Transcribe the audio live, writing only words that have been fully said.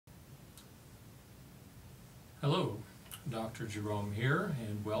Hello, Dr. Jerome here,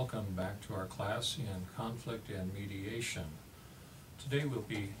 and welcome back to our class in Conflict and Mediation. Today we'll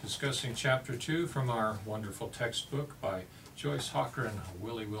be discussing Chapter 2 from our wonderful textbook by Joyce Hawker and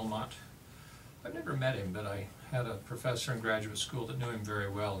Willie Wilmot. I've never met him, but I had a professor in graduate school that knew him very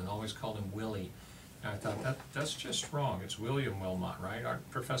well and always called him Willie. And I thought, that's just wrong. It's William Wilmot, right? Aren't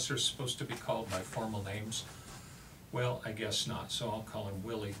professors supposed to be called by formal names? Well, I guess not, so I'll call him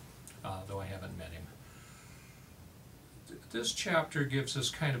Willie, though I haven't met him. This chapter gives us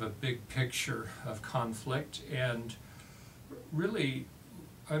kind of a big picture of conflict, and really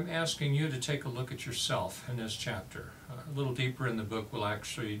I'm asking you to take a look at yourself in this chapter. A little deeper in the book we'll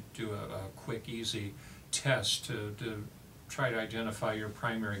actually do a quick, easy test to try to identify your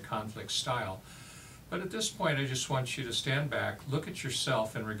primary conflict style. But at this point I just want you to stand back, look at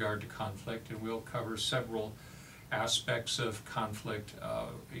yourself in regard to conflict, and we'll cover several aspects of conflict,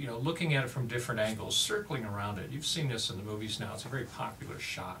 looking at it from different angles, circling around it. You've seen this in the movies now. It's a very popular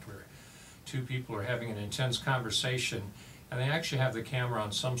shot where two people are having an intense conversation and they actually have the camera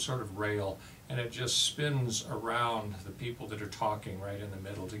on some sort of rail and it just spins around the people that are talking right in the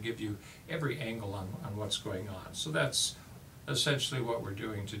middle to give you every angle on what's going on. So that's essentially what we're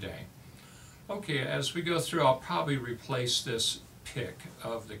doing today. Okay, as we go through, I'll probably replace this pic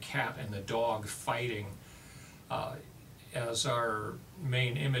of the cat and the dog fighting as our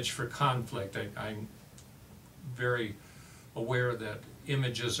main image for conflict. I'm very aware that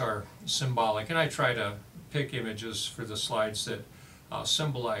images are symbolic, and I try to pick images for the slides that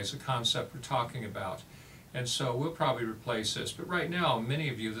symbolize the concept we're talking about. And so we'll probably replace this. But right now, many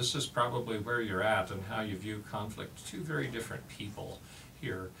of you, this is probably where you're at and how you view conflict. Two very different people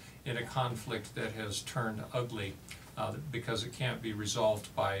here in a conflict that has turned ugly because it can't be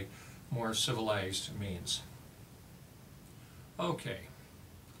resolved by more civilized means. Okay,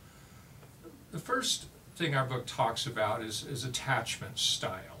 the first thing our book talks about is attachment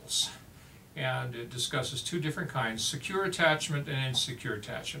styles, and it discusses two different kinds: secure attachment and insecure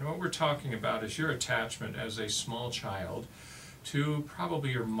attachment. And what we're talking about is your attachment as a small child to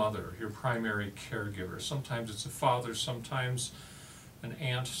probably your mother, your primary caregiver. Sometimes it's a father, sometimes an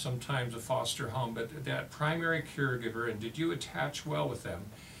aunt, sometimes a foster home, but that primary caregiver, and did you attach well with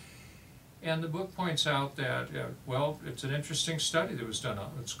them? And the book points out that, well, it's an interesting study that was done.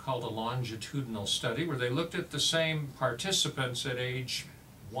 It's called a longitudinal study, where they looked at the same participants at age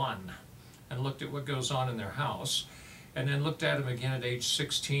 1 and looked at what goes on in their house, and then looked at them again at age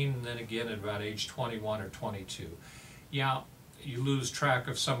 16 and then again at about age 21 or 22. Yeah, you lose track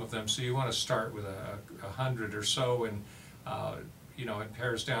of some of them, so you want to start with 100 or so, and it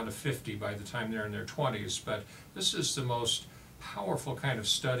pares down to 50 by the time they're in their 20s. But this is the most powerful kind of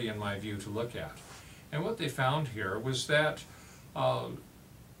study, in my view, to look at. And what they found here was that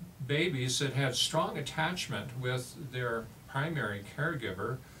babies that had strong attachment with their primary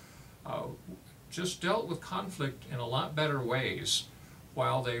caregiver just dealt with conflict in a lot better ways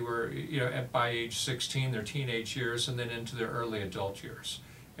while they were, by age 16, their teenage years, and then into their early adult years.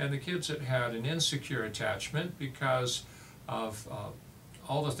 And the kids that had an insecure attachment because of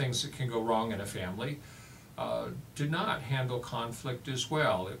all the things that can go wrong in a family did not handle conflict as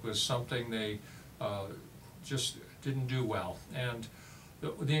well. It was something they just didn't do well. And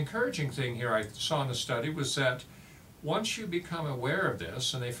the encouraging thing here I saw in the study was that once you become aware of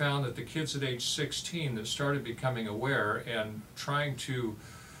this, and they found that the kids at age 16 that started becoming aware and trying to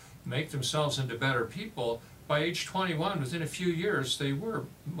make themselves into better people, by age 21, within a few years, they were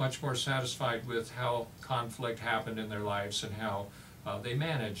much more satisfied with how conflict happened in their lives and how they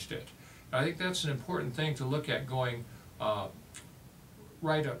managed it. I think that's an important thing to look at going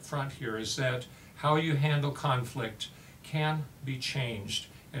right up front here, is that how you handle conflict can be changed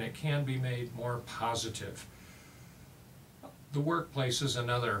and it can be made more positive. The workplace is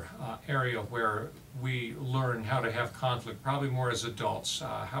another area where we learn how to have conflict, probably more as adults.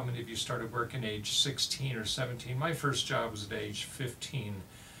 How many of you started working at age 16 or 17? My first job was at age 15,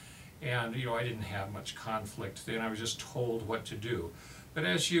 and I didn't have much conflict then. I was just told what to do. But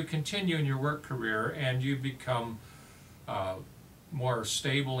as you continue in your work career and you become more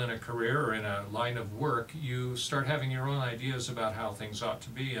stable in a career or in a line of work, you start having your own ideas about how things ought to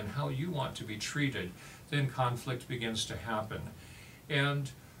be and how you want to be treated. Then conflict begins to happen.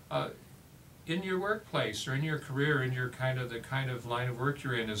 And in your workplace or in your career, in your the kind of line of work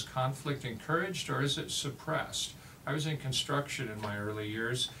you're in, is conflict encouraged or is it suppressed? I was in construction in my early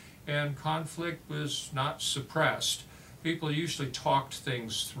years, and conflict was not suppressed. People usually talked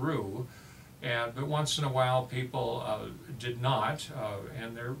things through, but once in a while people did not,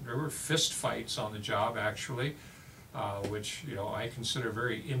 and there were fist fights on the job, actually. which I consider a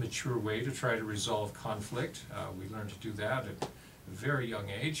very immature way to try to resolve conflict. We learn to do that at a very young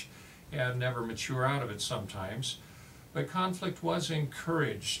age and never mature out of it sometimes. But conflict was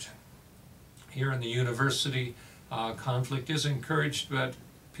encouraged. Here in the university, conflict is encouraged, but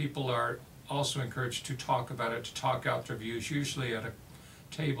people are also encouraged to talk about it, to talk out their views, usually at a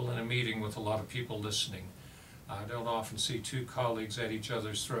table in a meeting with a lot of people listening. I don't often see two colleagues at each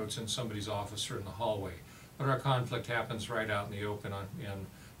other's throats in somebody's office or in the hallway, but our conflict happens right out in the open in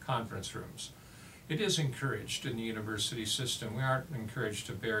conference rooms. It is encouraged in the university system. We aren't encouraged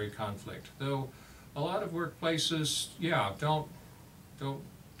to bury conflict, though a lot of workplaces, yeah, don't,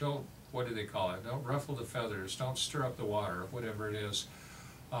 what do they call it? Don't ruffle the feathers, don't stir up the water, whatever it is.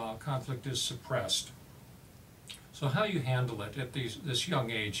 Conflict is suppressed. So how you handle it at this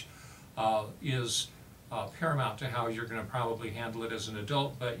young age is paramount to how you're going to probably handle it as an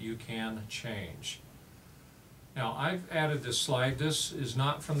adult, but you can change. Now, I've added this slide. This is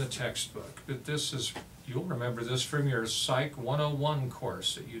not from the textbook, but this is, you'll remember this from your Psych 101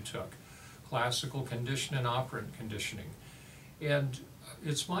 course that you took, Classical Condition and Operant Conditioning. And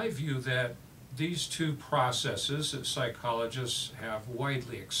it's my view that these two processes that psychologists have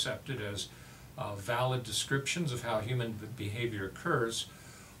widely accepted as valid descriptions of how human behavior occurs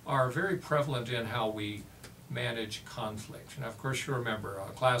are very prevalent in how we manage conflict. And of course you remember,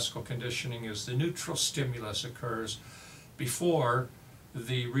 classical conditioning is the neutral stimulus occurs before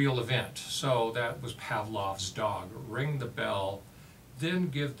the real event. So that was Pavlov's dog. Ring the bell, then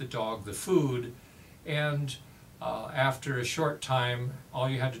give the dog the food, and after a short time, all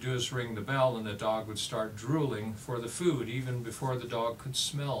you had to do is ring the bell and the dog would start drooling for the food, even before the dog could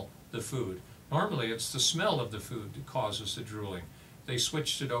smell the food. Normally it's the smell of the food that causes the drooling. They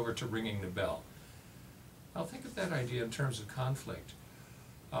switched it over to ringing the bell. Now think of that idea in terms of conflict.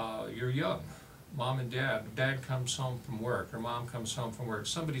 You're young, mom and dad comes home from work, or mom comes home from work,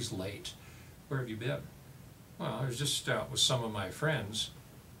 somebody's late. Where have you been? Well, I was just out with some of my friends.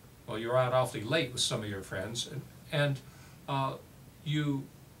 Well, you're out awfully late with some of your friends, and you,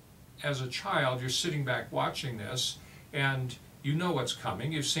 as a child, you're sitting back watching this, and you know what's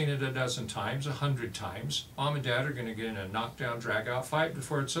coming. You've seen it a dozen times, 100 times. Mom and dad are going to get in a knockdown, drag-out fight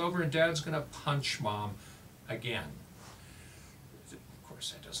before it's over, and dad's going to punch mom again. Of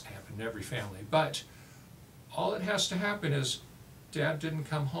course, that doesn't happen in every family, but all that has to happen is dad didn't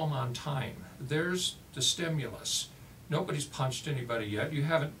come home on time. There's the stimulus. Nobody's punched anybody yet. You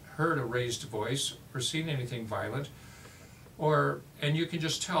haven't heard a raised voice or seen anything violent, and you can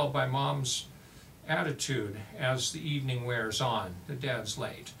just tell by mom's attitude as the evening wears on that dad's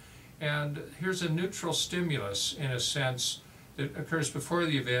late. And here's a neutral stimulus, in a sense, that occurs before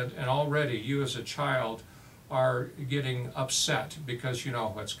the event, and already you as a child are getting upset because you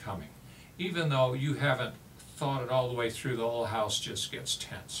know what's coming. Even though you haven't thought it all the way through, the whole house just gets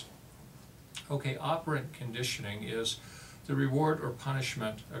tense. Okay, operant conditioning is the reward or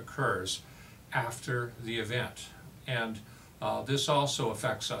punishment occurs after the event. And this also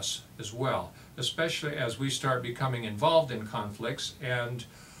affects us as well, especially as we start becoming involved in conflicts, and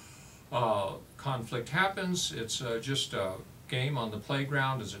conflict happens. It's just a game on the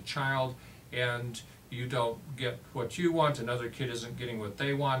playground as a child, and you don't get what you want, another kid isn't getting what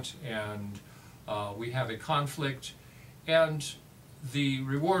they want, and we have a conflict, and the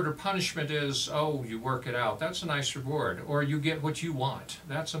reward or punishment is, oh, you work it out, that's a nice reward, or you get what you want,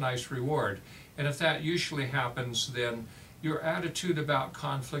 that's a nice reward. And if that usually happens, then your attitude about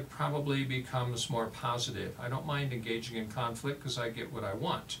conflict probably becomes more positive. I don't mind engaging in conflict because I get what I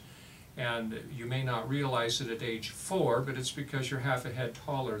want. And you may not realize it at age 4, but it's because you're half a head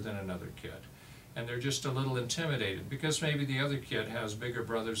taller than another kid. And they're just a little intimidated because maybe the other kid has bigger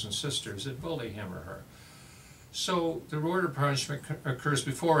brothers and sisters that bully him or her. So the reward or punishment occurs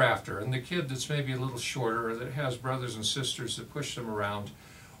before or after, and the kid that's maybe a little shorter or that has brothers and sisters that push them around,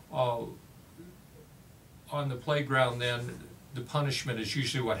 on the playground, then the punishment is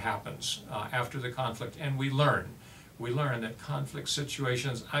usually what happens after the conflict, and we learn that conflict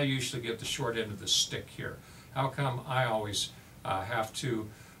situations, I usually get the short end of the stick here. How come I always have to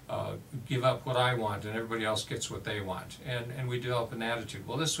give up what I want and everybody else gets what they want? And we develop an attitude.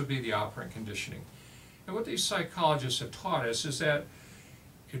 Well, this would be the operant conditioning. And what these psychologists have taught us is that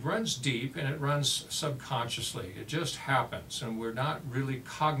it runs deep and it runs subconsciously. It just happens, and we're not really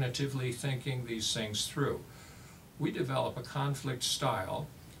cognitively thinking these things through. We develop a conflict style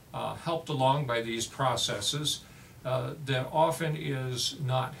helped along by these processes that often is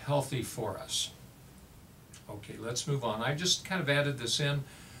not healthy for us. Okay, let's move on. I just kind of added this in.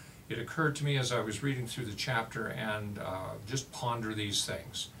 It occurred to me as I was reading through the chapter and just ponder these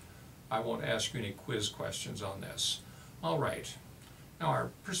things. I won't ask you any quiz questions on this. All right. Now our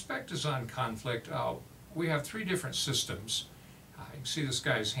perspectives on conflict, we have 3 different systems. You can see this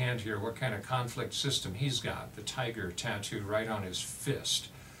guy's hand here, what kind of conflict system he's got, the tiger tattooed right on his fist.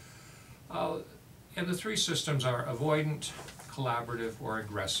 And the 3 systems are avoidant, collaborative, or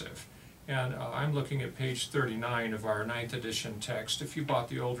aggressive. And I'm looking at page 39 of our 9th edition text. If you bought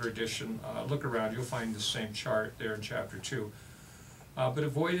the older edition, look around, you'll find the same chart there in chapter 2. But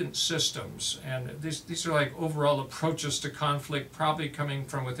avoidant systems, and these are like overall approaches to conflict, probably coming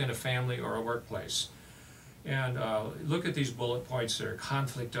from within a family or a workplace. And look at these bullet points there.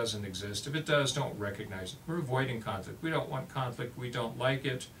 Conflict doesn't exist. If it does, don't recognize it. We're avoiding conflict. We don't want conflict. We don't like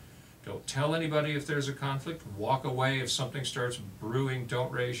it. Don't tell anybody if there's a conflict. Walk away if something starts brewing.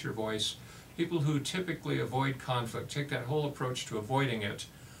 Don't raise your voice. People who typically avoid conflict take that whole approach to avoiding it.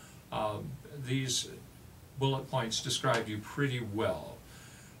 These bullet points describe you pretty well.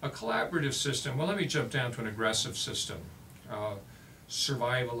 A collaborative system, well, let me jump down to an aggressive system.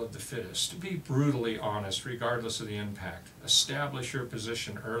 Survival of the fittest. Be brutally honest regardless of the impact. Establish your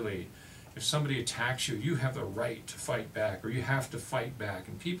position early. If somebody attacks you, you have the right to fight back, or you have to fight back.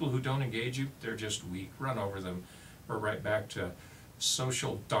 And people who don't engage you, they're just weak. Run over them. We're right back to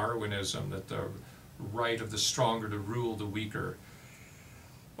social Darwinism, that the right of the stronger to rule the weaker.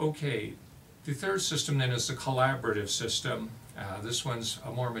 Okay, the third system then is the collaborative system. This one's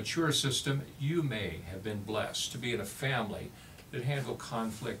a more mature system. You may have been blessed to be in a family that handle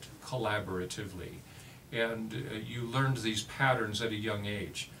conflict collaboratively, and you learned these patterns at a young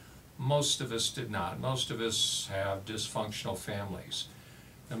age. Most of us did not. Most of us have dysfunctional families.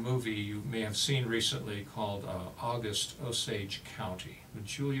 A movie you may have seen recently called August Osage County with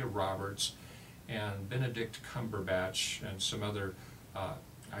Julia Roberts and Benedict Cumberbatch and some other,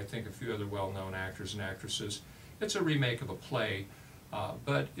 I think a few other well-known actors and actresses. It's a remake of a play,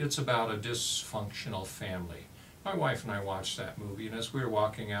 but it's about a dysfunctional family. My wife and I watched that movie, and as we were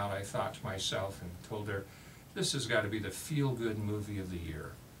walking out, I thought to myself and told her, this has got to be the feel-good movie of the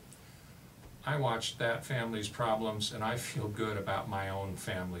year. I watched that family's problems, and I feel good about my own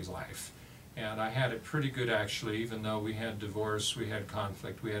family's life. And I had it pretty good, actually, even though we had divorce, we had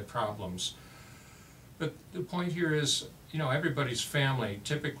conflict, we had problems. But the point here is, you know, everybody's family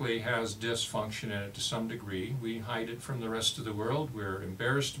typically has dysfunction in it to some degree. We hide it from the rest of the world. We're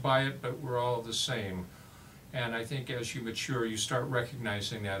embarrassed by it, but we're all the same. And I think as you mature, you start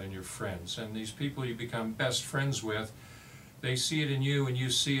recognizing that in your friends. And these people you become best friends with, they see it in you and you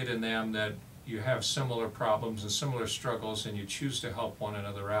see it in them, that you have similar problems and similar struggles, and you choose to help one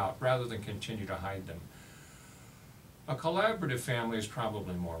another out rather than continue to hide them. A collaborative family is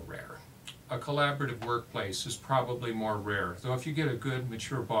probably more rare. A collaborative workplace is probably more rare, though if you get a good,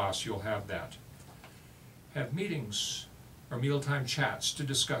 mature boss, you'll have that. Have meetings or mealtime chats to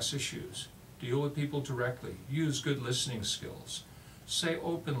discuss issues. Deal with people directly. Use good listening skills. Say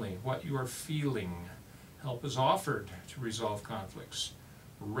openly what you are feeling. Help is offered to resolve conflicts.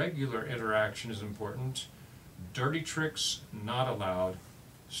 Regular interaction is important. Dirty tricks not allowed.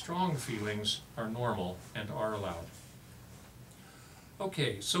 Strong feelings are normal and are allowed.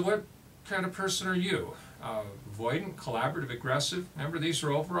 Okay, so what kind of person are you? Avoidant, collaborative, aggressive? Remember, these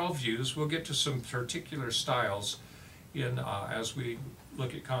are overall views. We'll get to some particular styles as we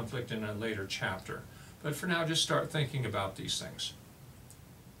look at conflict in a later chapter. But for now, just start thinking about these things.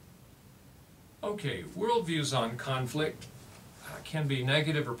 Okay, worldviews on conflict can be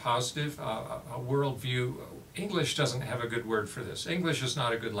negative or positive. A worldview, English doesn't have a good word for this. English is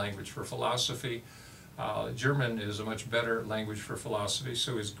not a good language for philosophy. German is a much better language for philosophy,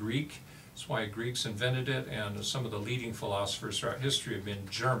 so is Greek. That's why Greeks invented it, and some of the leading philosophers throughout history have been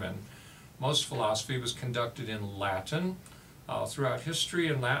German. Most philosophy was conducted in Latin throughout history,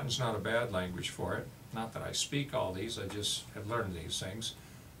 and Latin's not a bad language for it. Not that I speak all these, I just have learned these things.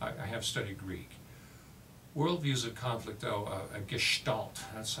 I have studied Greek. Worldviews of conflict, though, a Gestalt,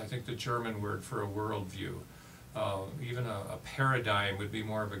 that's, I think, the German word for a worldview. Even a paradigm would be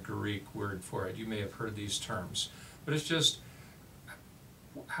more of a Greek word for it. You may have heard these terms. But it's just,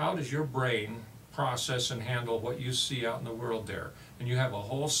 how does your brain process and handle what you see out in the world there? And you have a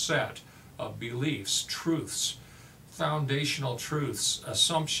whole set of beliefs, truths, foundational truths,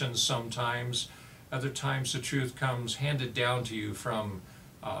 assumptions sometimes. Other times the truth comes handed down to you from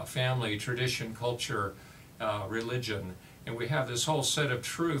family, tradition, culture, religion. And we have this whole set of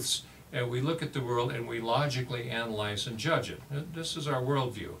truths, and we look at the world and we logically analyze and judge it. This is our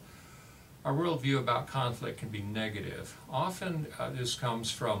worldview. Our worldview about conflict can be negative. Often this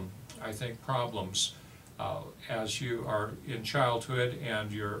comes from, I think, problems as you are in childhood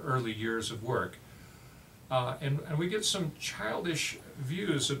and your early years of work. And we get some childish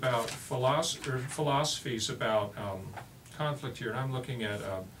views about philosophies about conflict here. And I'm looking at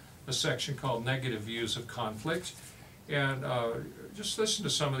a section called Negative Views of Conflict. And just listen to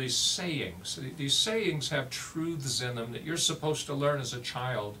some of these sayings. These sayings have truths in them that you're supposed to learn as a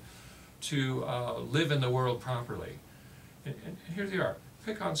child to live in the world properly. And here they are.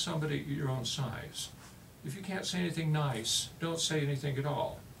 Pick on somebody your own size. If you can't say anything nice, don't say anything at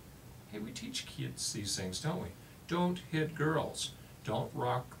all. Hey, we teach kids these things, don't we? Don't hit girls. Don't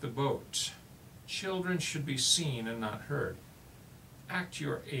rock the boat. Children should be seen and not heard. Act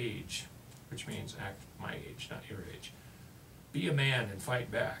your age, which means act my age, not your age. Be a man and fight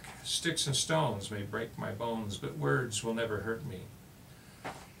back. Sticks and stones may break my bones, but words will never hurt me.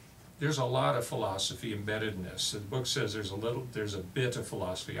 There's a lot of philosophy embedded in this. The book says there's a bit of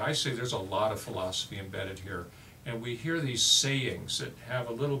philosophy. I say there's a lot of philosophy embedded here. And we hear these sayings that have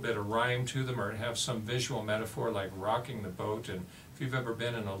a little bit of rhyme to them or have some visual metaphor like rocking the boat. And if you've ever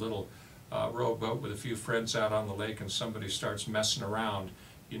been in a little rowboat with a few friends out on the lake and somebody starts messing around,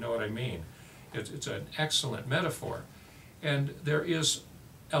 you know what I mean. It's an excellent metaphor. And there is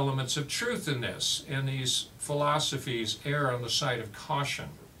elements of truth in this, and these philosophies err on the side of caution.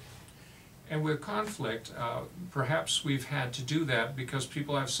 And with conflict, perhaps we've had to do that because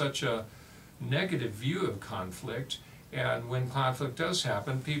people have such a negative view of conflict, and when conflict does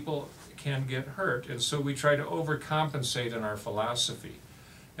happen, people can get hurt, and so we try to overcompensate in our philosophy.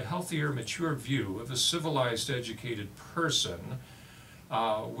 A healthier, mature view of a civilized, educated person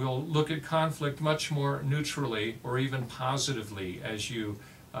will look at conflict much more neutrally or even positively as you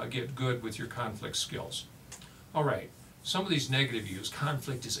get good with your conflict skills. All right. Some of these negative views,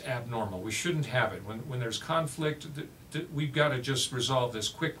 conflict is abnormal. We shouldn't have it. When there's conflict, we've got to just resolve this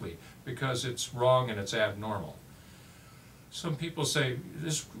quickly because it's wrong and it's abnormal. Some people say,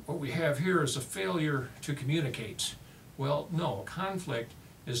 what we have here is a failure to communicate. Well, no, conflict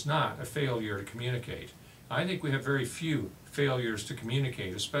is not a failure to communicate. I think we have very few failures to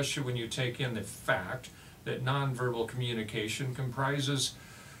communicate, especially when you take in the fact that nonverbal communication comprises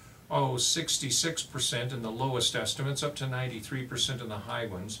 66% in the lowest estimates, up to 93% in the high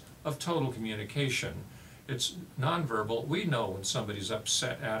ones, of total communication. It's nonverbal. We know when somebody's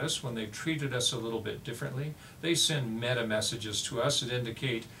upset at us, when they've treated us a little bit differently. They send meta messages to us that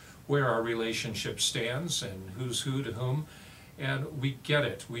indicate where our relationship stands and who's who to whom. And we get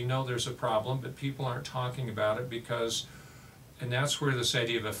it. We know there's a problem, but people aren't talking about it because, and that's where this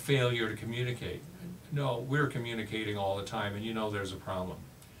idea of a failure to communicate. No, we're communicating all the time, and you know there's a problem.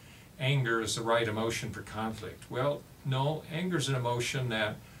 Anger is the right emotion for conflict. Well, no, anger is an emotion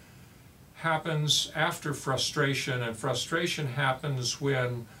that happens after frustration, and frustration happens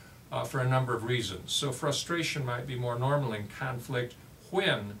when, for a number of reasons. So frustration might be more normal in conflict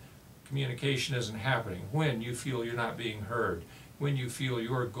when communication isn't happening, when you feel you're not being heard, when you feel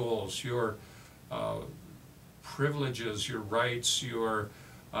your goals, your privileges, your rights, your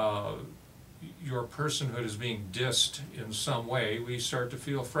personhood is being dissed in some way, we start to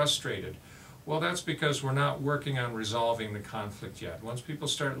feel frustrated. Well, that's because we're not working on resolving the conflict yet. Once people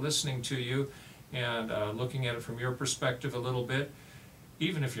start listening to you and looking at it from your perspective a little bit,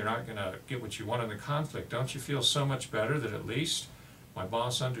 even if you're not going to get what you want in the conflict, don't you feel so much better that at least my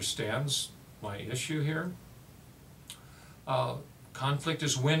boss understands my issue here? Conflict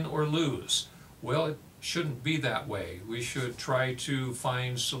is win or lose. Well, it shouldn't be that way. We should try to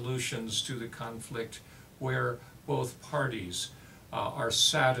find solutions to the conflict where both parties are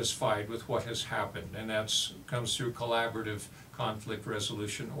satisfied with what has happened, and that comes through collaborative conflict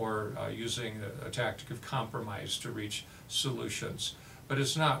resolution or using a tactic of compromise to reach solutions. But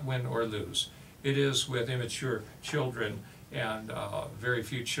it's not win or lose. It is with immature children, and very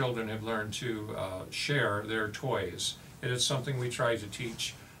few children have learned to share their toys. It is something we try to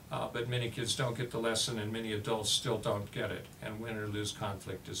teach. But many kids don't get the lesson, and many adults still don't get it, and win or lose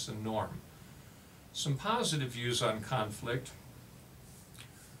conflict is the norm. Some positive views on conflict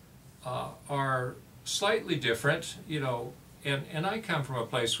are slightly different, and I come from a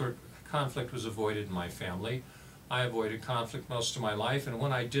place where conflict was avoided in my family. I avoided conflict most of my life, and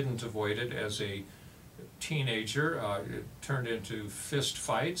when I didn't avoid it as a teenager, it turned into fist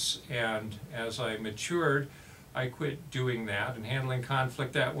fights, and as I matured, I quit doing that and handling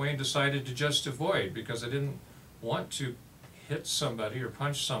conflict that way and decided to just avoid because I didn't want to hit somebody or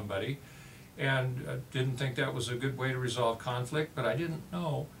punch somebody and didn't think that was a good way to resolve conflict, but I didn't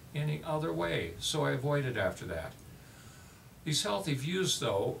know any other way, so I avoided after that. These healthy views,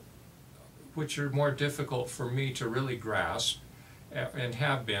 though, which are more difficult for me to really grasp and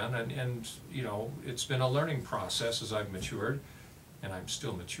have been, and it's been a learning process as I've matured, and I'm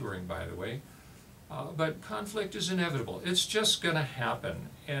still maturing, by the way. But conflict is inevitable. It's just going to happen,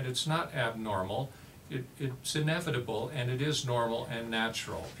 and it's not abnormal. It's inevitable, and it is normal and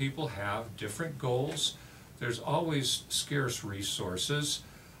natural. People have different goals. There's always scarce resources.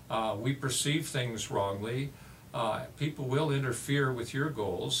 We perceive things wrongly. People will interfere with your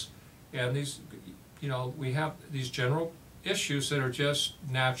goals, and we have these general issues that are just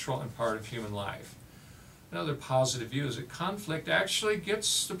natural and part of human life. Another positive view is that conflict actually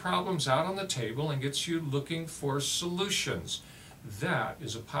gets the problems out on the table and gets you looking for solutions. That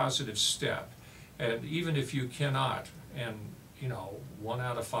is a positive step. And even if you cannot, and 1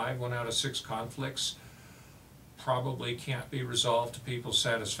 out of 5, 1 out of 6 conflicts probably can't be resolved to people's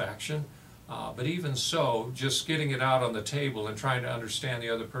satisfaction, but even so, just getting it out on the table and trying to understand the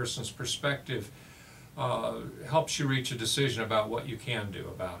other person's perspective helps you reach a decision about what you can do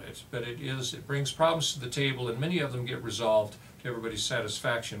about it. But it brings problems to the table, and many of them get resolved to everybody's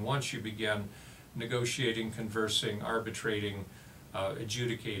satisfaction once you begin negotiating, conversing, arbitrating,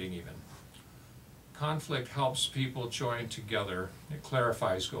 adjudicating even. Conflict helps people join together. It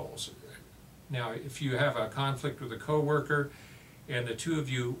clarifies goals. Now, if you have a conflict with a coworker and the two of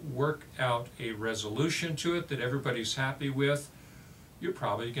you work out a resolution to it that everybody's happy with, you're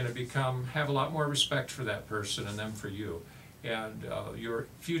probably going to have a lot more respect for that person and them for you. And your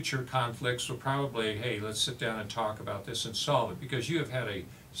future conflicts will probably, hey, let's sit down and talk about this and solve it, because you have had a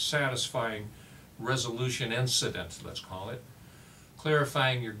satisfying resolution incident, let's call it.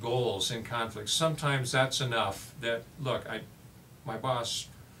 Clarifying your goals in conflicts. Sometimes that's enough that, look, I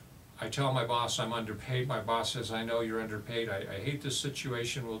tell my boss I'm underpaid. My boss says, I know you're underpaid. I hate this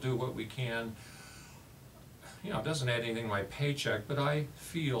situation. We'll do what we can. It doesn't add anything to my paycheck, but I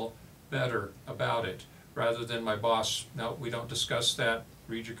feel better about it, rather than my boss, no, we don't discuss that,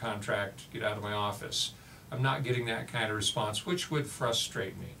 read your contract, get out of my office. I'm not getting that kind of response, which would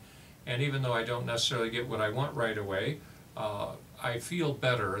frustrate me. And even though I don't necessarily get what I want right away, I feel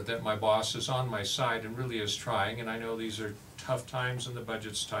better that my boss is on my side and really is trying, and I know these are tough times and the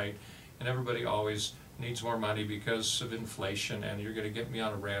budget's tight, and everybody always needs more money because of inflation, and you're going to get me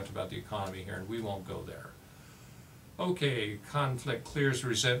on a rant about the economy here, and we won't go there. Okay, conflict clears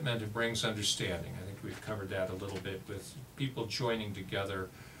resentment and brings understanding. I think we've covered that a little bit with people joining together.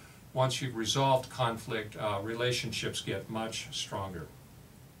 Once you've resolved conflict, relationships get much stronger.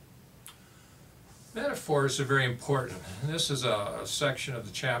 Metaphors are very important. And this is a section of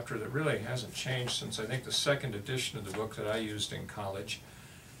the chapter that really hasn't changed since I think the second edition of the book that I used in college.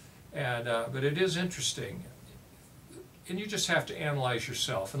 But it is interesting. And you just have to analyze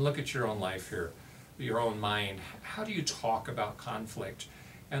yourself and look at your own life here, your own mind. How do you talk about conflict?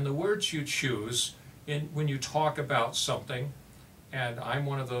 And the words you choose when you talk about something, and I'm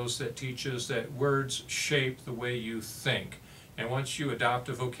one of those that teaches that words shape the way you think. And once you adopt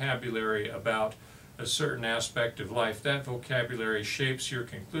a vocabulary about a certain aspect of life, that vocabulary shapes your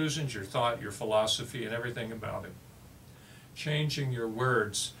conclusions, your thought, your philosophy, and everything about it. Changing your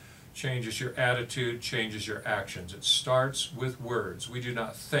words changes your attitude, changes your actions. It starts with words. We do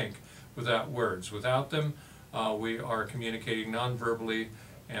not think without words. Without them, we are communicating non-verbally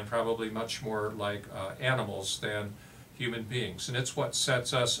and probably much more like animals than human beings. And it's what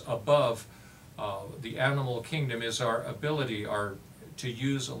sets us above the animal kingdom, is our ability to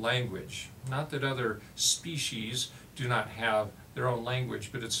use a language. Not that other species do not have their own language,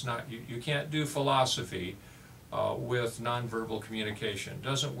 but it's not, you can't do philosophy with nonverbal communication. It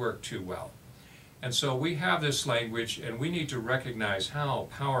doesn't work too well. And so we have this language, and we need to recognize how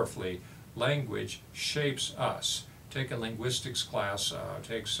powerfully language shapes us. Take a linguistics class,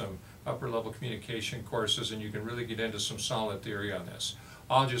 take some upper level communication courses, and you can really get into some solid theory on this.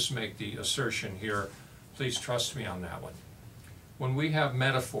 I'll just make the assertion here. Please trust me on that one. When we have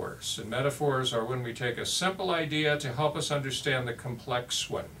metaphors, and metaphors are when we take a simple idea to help us understand the complex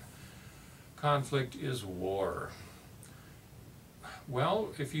one. Conflict is war. Well,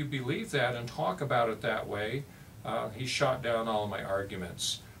 if you believe that and talk about it that way, he shot down all my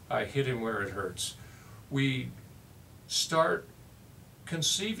arguments. I hit him where it hurts. We start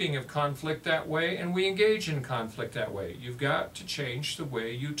conceiving of conflict that way, and we engage in conflict that way. You've got to change the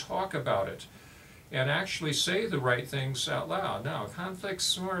way you talk about it and actually say the right things out loud. Now,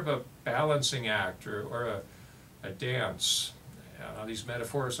 conflict's more of a balancing act or a dance. These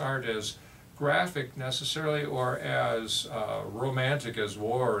metaphors aren't as graphic necessarily or as romantic as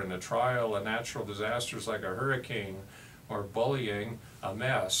war and a trial and natural disasters like a hurricane or bullying, a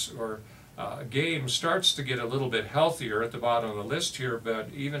mess, or a game starts to get a little bit healthier at the bottom of the list here, but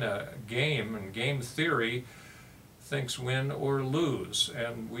even a game and game theory thinks win or lose,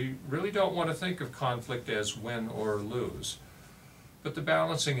 and we really don't want to think of conflict as win or lose. But the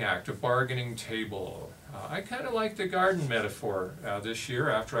balancing act, a bargaining table. I kind of like the garden metaphor this year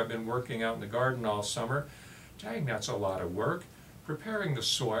after I've been working out in the garden all summer. Dang, that's a lot of work. Preparing the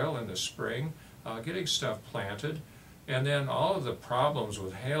soil in the spring, getting stuff planted, and then all of the problems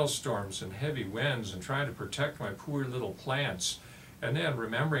with hailstorms and heavy winds and trying to protect my poor little plants. And then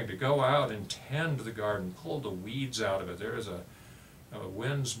remembering to go out and tend the garden, pull the weeds out of it. There was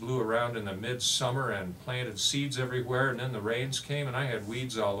winds blew around in the midsummer and planted seeds everywhere, and then the rains came and I had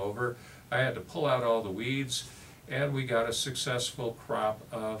weeds all over. I had to pull out all the weeds, and we got a successful crop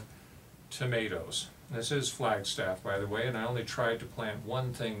of tomatoes. This is Flagstaff, by the way, and I only tried to plant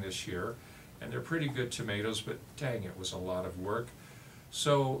one thing this year, and they're pretty good tomatoes, but dang, it was a lot of work.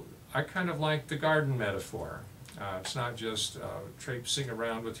 So I kind of like the garden metaphor. It's not just traipsing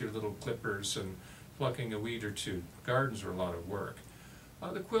around with your little clippers and plucking a weed or two. Gardens are a lot of work.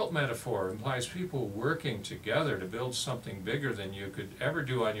 The quilt metaphor implies people working together to build something bigger than you could ever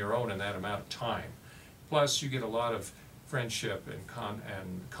do on your own in that amount of time. Plus, you get a lot of friendship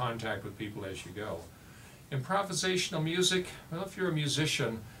and contact with people as you go. Improvisational music, well, if you're a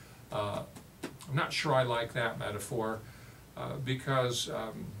musician, I'm not sure I like that metaphor because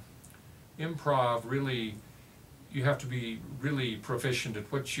improv really, you have to be really proficient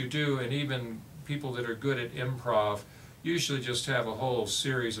at what you do, and even people that are good at improv usually just have a whole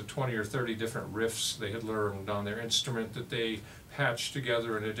series of 20 or 30 different riffs they had learned on their instrument that they patch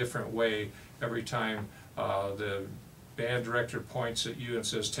together in a different way every time the band director points at you and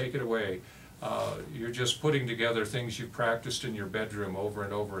says, take it away. You're just putting together things you've practiced in your bedroom over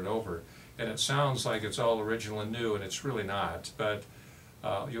and over and over. And it sounds like it's all original and new, and it's really not. But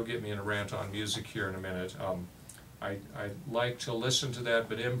you'll get me in a rant on music here in a minute. I like to listen to that,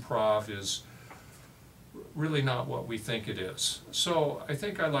 but improv is really not what we think it is. So I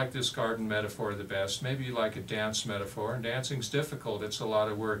think I like this garden metaphor the best. Maybe you like a dance metaphor, and dancing's difficult. It's a lot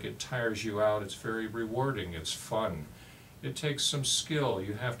of work. It tires you out. It's very rewarding. It's fun. It takes some skill.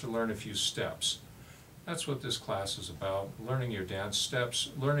 You have to learn a few steps. That's what this class is about, learning your dance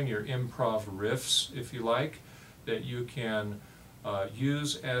steps, learning your improv riffs, if you like, that you can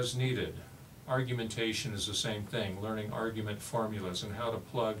use as needed. Argumentation is the same thing, learning argument formulas and how to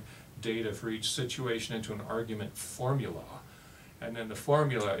plug data for each situation into an argument formula. And then the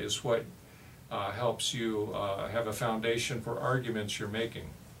formula is what helps you have a foundation for arguments you're making.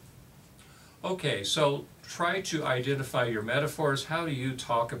 Okay, so try to identify your metaphors. How do you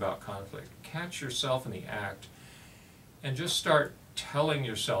talk about conflict? Catch yourself in the act and just start telling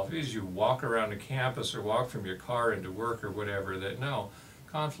yourself as you walk around a campus or walk from your car into work or whatever that no,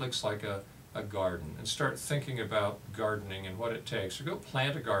 conflict's like a garden, and start thinking about gardening and what it takes. Or go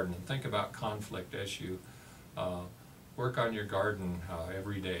plant a garden and think about conflict as you work on your garden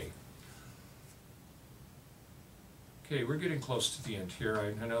every day. Okay, we're getting close to the end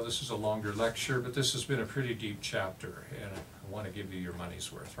here. I know this is a longer lecture, but this has been a pretty deep chapter, and I want to give you your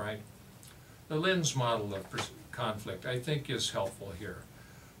money's worth, right? The lens model of conflict, I think, is helpful here.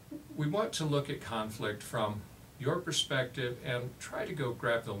 We want to look at conflict from your perspective and try to go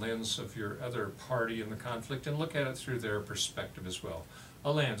grab the lens of your other party in the conflict and look at it through their perspective as well.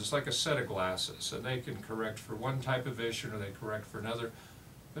 A lens is like a set of glasses, and they can correct for one type of vision or they correct for another,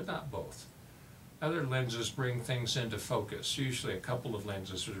 but not both. Other lenses bring things into focus. Usually a couple of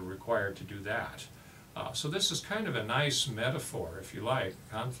lenses are required to do that. So this is kind of a nice metaphor, if you like.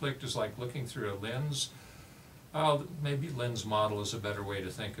 Conflict is like looking through a lens. Maybe lens model is a better way to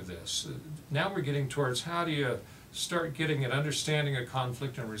think of this. Now we're getting towards how do you start getting an understanding of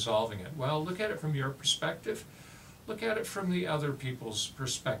conflict and resolving it. Well, look at it from your perspective. Look at it from the other people's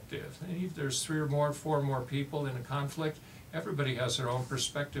perspective. And if there's 3 or more, 4 more people in a conflict, everybody has their own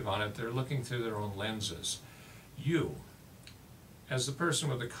perspective on it. They're looking through their own lenses. You, as the person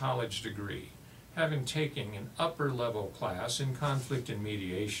with a college degree, having taken an upper level class in conflict and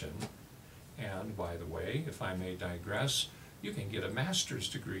mediation, and by the way, if I may digress, you can get a master's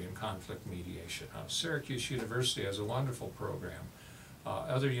degree in conflict mediation. Syracuse University has a wonderful program.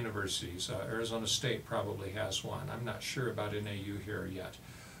 Other universities, Arizona State probably has one. I'm not sure about NAU here yet.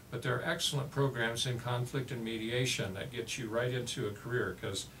 But there are excellent programs in conflict and mediation that get you right into a career,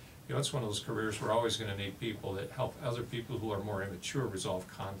 because you know, it's one of those careers we're always going to need people that help other people who are more immature resolve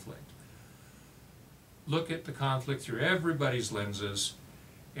conflict. Look at the conflict through everybody's lenses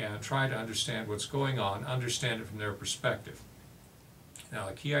and try to understand what's going on, understand it from their perspective. Now,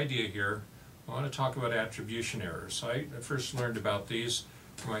 a key idea here, I want to talk about attribution errors. I first learned about these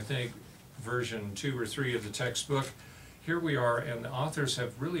from, I think, version 2 or 3 of the textbook. Here we are, and the authors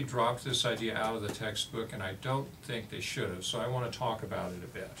have really dropped this idea out of the textbook, and I don't think they should have, so I want to talk about it a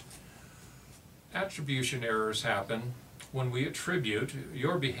bit. Attribution errors happen when we attribute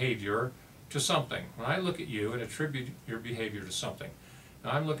your behavior to something. When I look at you and attribute your behavior to something.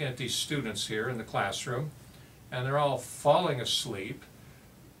 Now I'm looking at these students here in the classroom, and they're all falling asleep,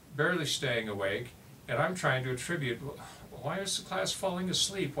 barely staying awake, and I'm trying to attribute, why is the class falling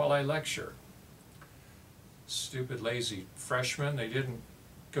asleep while I lecture? Stupid, lazy freshmen, they didn't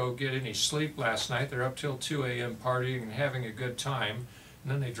go get any sleep last night. They're up till 2 a.m. partying and having a good time,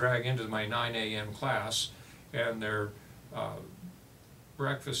 and then they drag into my 9 a.m. class, and their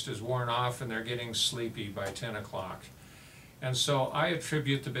breakfast is worn off and they're getting sleepy by 10 o'clock. And so I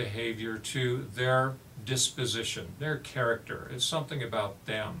attribute the behavior to their disposition, their character. It's something about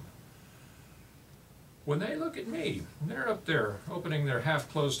them. When they look at me, they're up there opening their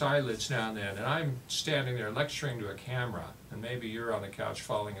half-closed eyelids now and then, and I'm standing there lecturing to a camera, and maybe you're on the couch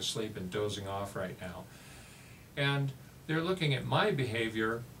falling asleep and dozing off right now. And they're looking at my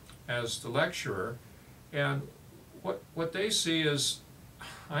behavior as the lecturer, and what they see is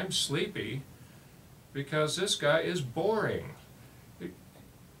I'm sleepy because this guy is boring. He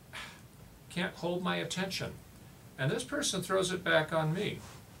can't hold my attention. And this person throws it back on me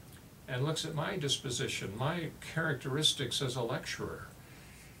and looks at my disposition, my characteristics as a lecturer.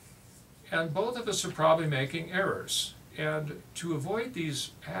 And both of us are probably making errors. And to avoid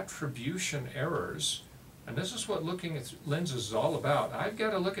these attribution errors, and this is what looking at lenses is all about, I've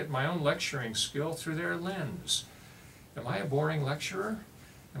got to look at my own lecturing skill through their lens. Am I a boring lecturer?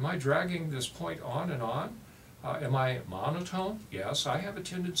 Am I dragging this point on and on? Am I monotone? Yes, I have a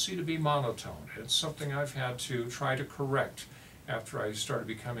tendency to be monotone. It's something I've had to try to correct after I started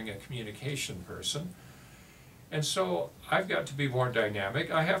becoming a communication person. And so I've got to be more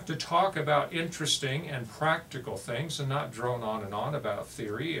dynamic. I have to talk about interesting and practical things and not drone on and on about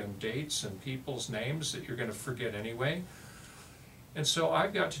theory and dates and people's names that you're going to forget anyway. And so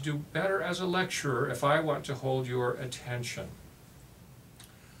I've got to do better as a lecturer if I want to hold your attention.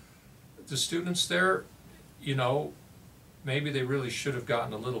 The students there, you know, maybe they really should have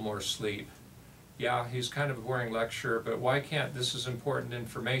gotten a little more sleep. Yeah, he's kind of a boring lecturer, but why can't, this is important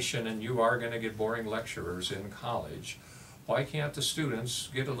information and you are going to get boring lecturers in college. Why can't the students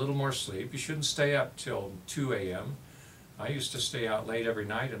get a little more sleep? You shouldn't stay up till 2 a.m. I used to stay out late every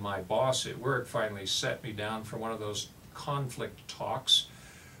night, and my boss at work finally set me down for one of those conflict talks.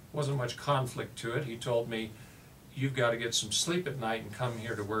 Wasn't much conflict to it. He told me, you've got to get some sleep at night and come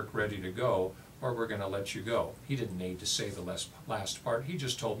here to work ready to go, or we're going to let you go. He didn't need to say the last part. He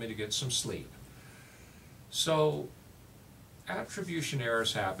just told me to get some sleep. So attribution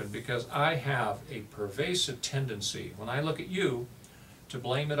errors happen because I have a pervasive tendency, when I look at you, to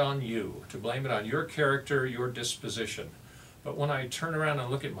blame it on you, to blame it on your character, your disposition. But when I turn around and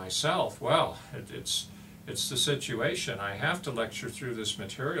look at myself, well, it's the situation. I have to lecture through this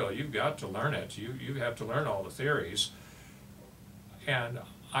material. You've got to learn it. You have to learn all the theories. And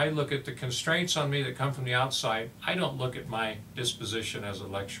I look at the constraints on me that come from the outside. I don't look at my disposition as a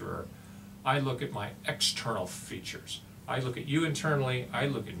lecturer. I look at my external features. I look at you internally, I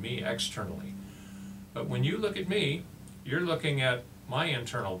look at me externally. But when you look at me, you're looking at my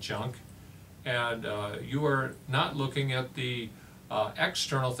internal junk, and you are not looking at the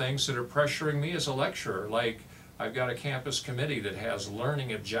external things that are pressuring me as a lecturer. Like, I've got a campus committee that has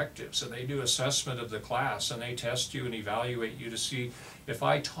learning objectives, and they do assessment of the class, and they test you and evaluate you to see if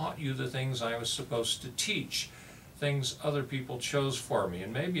I taught you the things I was supposed to teach, things other people chose for me.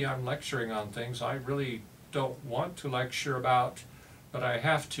 And maybe I'm lecturing on things I really don't want to lecture about, but I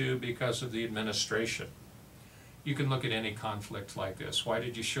have to because of the administration. You can look at any conflict like this. Why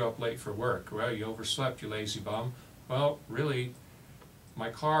did you show up late for work? Well, you overslept, you lazy bum. Well, really, my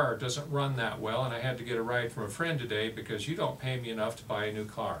car doesn't run that well, and I had to get a ride from a friend today because you don't pay me enough to buy a new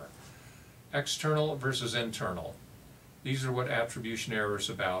car. External versus internal. These are what attribution error is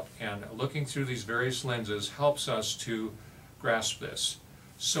about, and looking through these various lenses helps us to grasp this.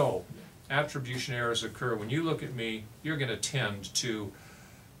 So, attribution errors occur when you look at me, you're going to tend to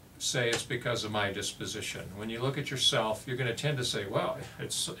say it's because of my disposition. When you look at yourself, you're going to tend to say, well,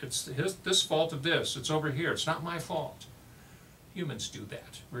 it's this fault of this, it's over here, it's not my fault. Humans do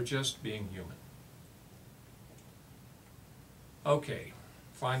that. We're just being human. Okay,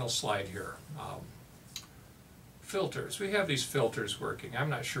 final slide here. Filters. We have these filters working. I'm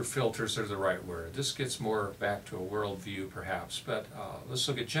not sure filters are the right word. This gets more back to a worldview perhaps, but let's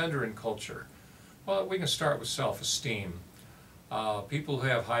look at gender and culture. Well, we can start with self-esteem. People who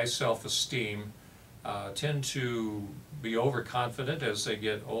have high self-esteem tend to be overconfident as they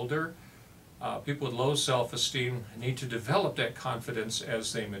get older. People with low self-esteem need to develop that confidence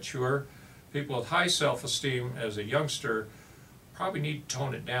as they mature. People with high self-esteem as a youngster probably need to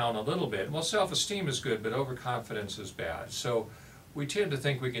tone it down a little bit. Well, self-esteem is good, but overconfidence is bad. So we tend to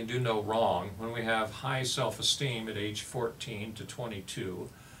think we can do no wrong when we have high self-esteem at age 14 to 22.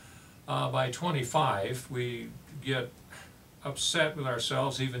 By 25, we get upset with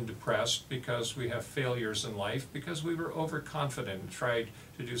ourselves, even depressed, because we have failures in life, because we were overconfident and tried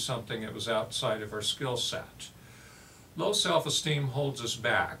to do something that was outside of our skill set. Low self-esteem holds us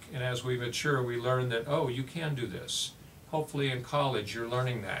back, and as we mature, we learn that, oh, you can do this. Hopefully in college you're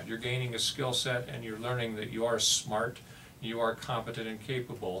learning that. You're gaining a skill set and you're learning that you are smart, you are competent and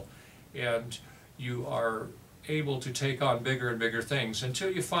capable, and you are able to take on bigger and bigger things until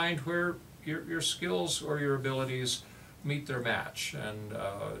you find where your skills or your abilities meet their match. And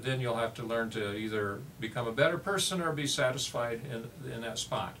then you'll have to learn to either become a better person or be satisfied in that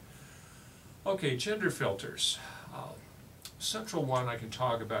spot. Okay, gender filters. Central one I can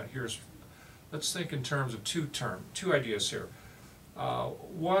talk about here is, let's think in terms of two ideas here.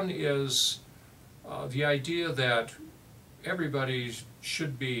 One is the idea that everybody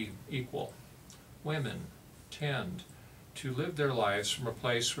should be equal. Women tend to live their lives from a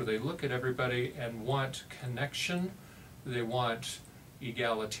place where they look at everybody and want connection. They want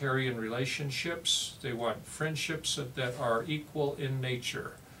egalitarian relationships. They want friendships that are equal in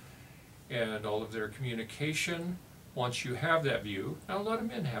nature. And all of their communication, once you have that view, now a lot of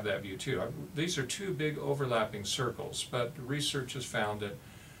men have that view too. These are two big overlapping circles, but research has found that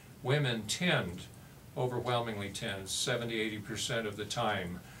women tend, overwhelmingly tend, 70–80% of the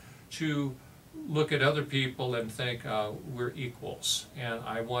time, to look at other people and think we're equals, and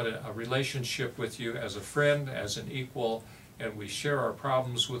I want a relationship with you as a friend, as an equal, and we share our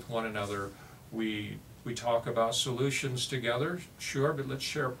problems with one another. We talk about solutions together, sure, but let's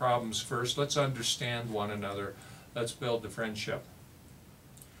share problems first. Let's understand one another. Let's build the friendship.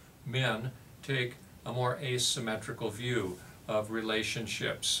 Men take a more asymmetrical view of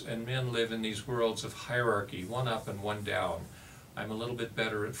relationships, and men live in these worlds of hierarchy, one up and one down. I'm a little bit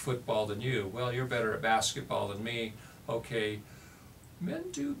better at football than you. Well, you're better at basketball than me. Okay, men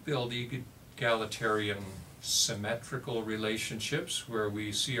do build egalitarian, symmetrical relationships where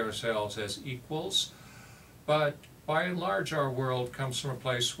we see ourselves as equals, but by and large our world comes from a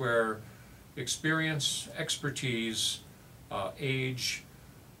place where experience, expertise, age,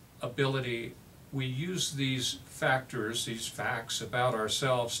 ability, we use these factors, these facts about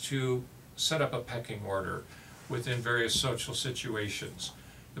ourselves to set up a pecking order within various social situations.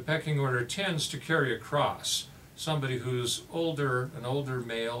 The pecking order tends to carry across somebody who's older, an older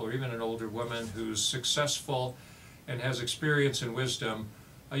male or even an older woman who's successful and has experience and wisdom.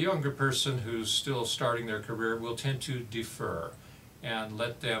 A younger person who's still starting their career will tend to defer and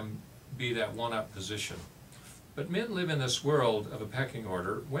let them be that one-up position. But men live in this world of a pecking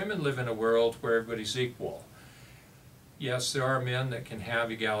order. Women live in a world where everybody's equal. Yes, there are men that can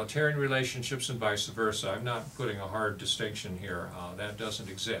have egalitarian relationships and vice versa. I'm not putting a hard distinction here. That doesn't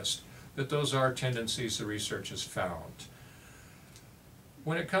exist. But those are tendencies the research has found.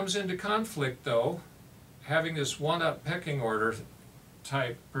 When it comes into conflict, though, having this one-up pecking order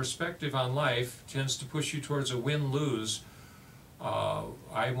type perspective on life tends to push you towards a win-lose,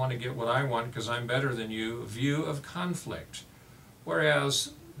 I want to get what I want because I'm better than you view of conflict.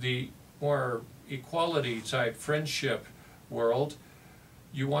 Whereas the more equality type friendship world,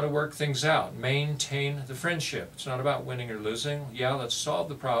 you want to work things out, maintain the friendship. It's not about winning or losing. Yeah, let's solve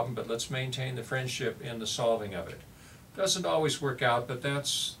the problem, but let's maintain the friendship in the solving of it. Doesn't always work out, but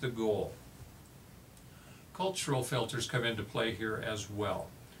that's the goal. Cultural filters come into play here as well.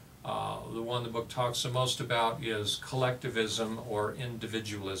 The one the book talks the most about is collectivism or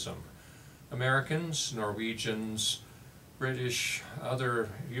individualism. Americans, Norwegians, British, other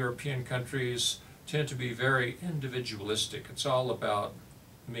European countries tend to be very individualistic. It's all about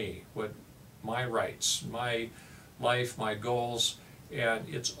me, my rights, my life, my goals, and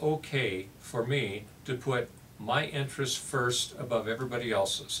it's okay for me to put my interests first above everybody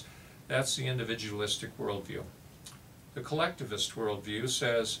else's. That's the individualistic worldview. The collectivist worldview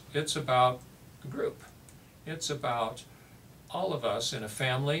says it's about the group. It's about all of us in a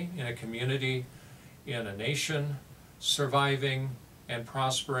family, in a community, in a nation, surviving and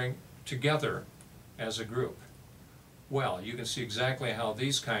prospering together as a group. Well, you can see exactly how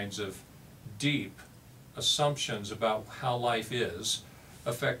these kinds of deep assumptions about how life is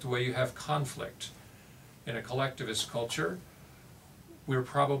affect the way you have conflict. In a collectivist culture, we're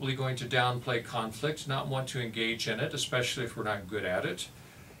probably going to downplay conflict, not want to engage in it, especially if we're not good at it.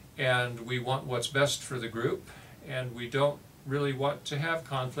 And we want what's best for the group, and we don't really want to have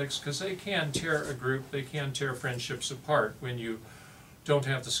conflicts because they can tear a group, they can tear friendships apart when you don't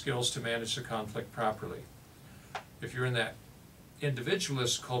have the skills to manage the conflict properly. If you're in that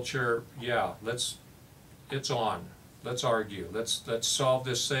individualist culture, yeah, it's on. Let's argue. Let's solve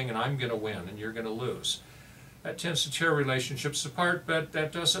this thing, and I'm going to win, and you're going to lose. That tends to tear relationships apart, but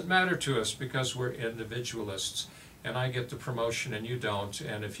that doesn't matter to us because we're individualists. And I get the promotion and you don't,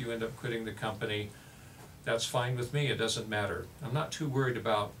 and if you end up quitting the company, that's fine with me. It doesn't matter. I'm not too worried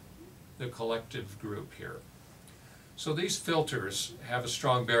about the collective group here. So these filters have a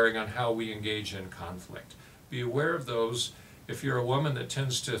strong bearing on how we engage in conflict. Be aware of those. If you're a woman that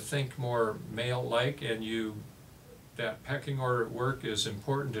tends to think more male-like and that pecking order at work is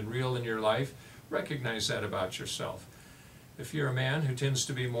important and real in your life, recognize that about yourself. If you're a man who tends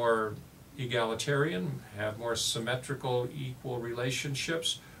to be more egalitarian, have more symmetrical, equal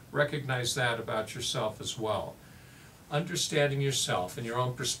relationships, recognize that about yourself as well. Understanding yourself and your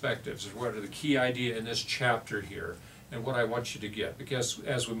own perspectives is what are the key idea in this chapter here, and what I want you to get, because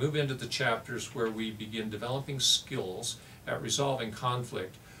as we move into the chapters where we begin developing skills at resolving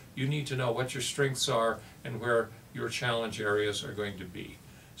conflict, you need to know what your strengths are and where your challenge areas are going to be.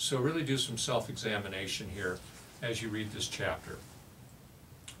 So really do some self-examination here as you read this chapter.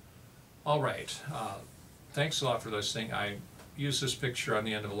 All right, thanks a lot for listening. I use this picture on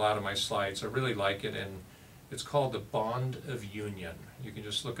the end of a lot of my slides. I really like it, and it's called the Bond of Union. You can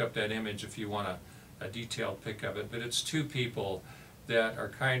just look up that image if you want a detailed pic of it, but it's two people that are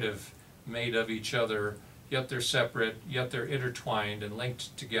kind of made of each other, yet they're separate, yet they're intertwined and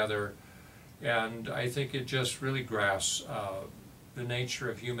linked together, and I think it just really grasps the nature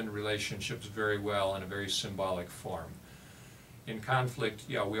of human relationships very well in a very symbolic form. In conflict,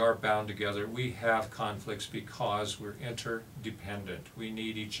 yeah, we are bound together. We have conflicts because we're interdependent. We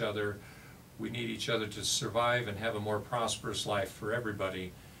need each other. We need each other to survive and have a more prosperous life for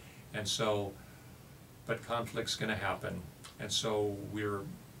everybody. And so, but conflict's going to happen. And so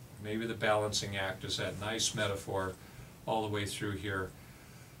maybe the balancing act is that nice metaphor all the way through here.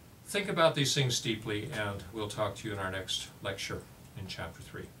 Think about these things deeply, and we'll talk to you in our next lecture in Chapter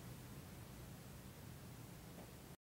 3.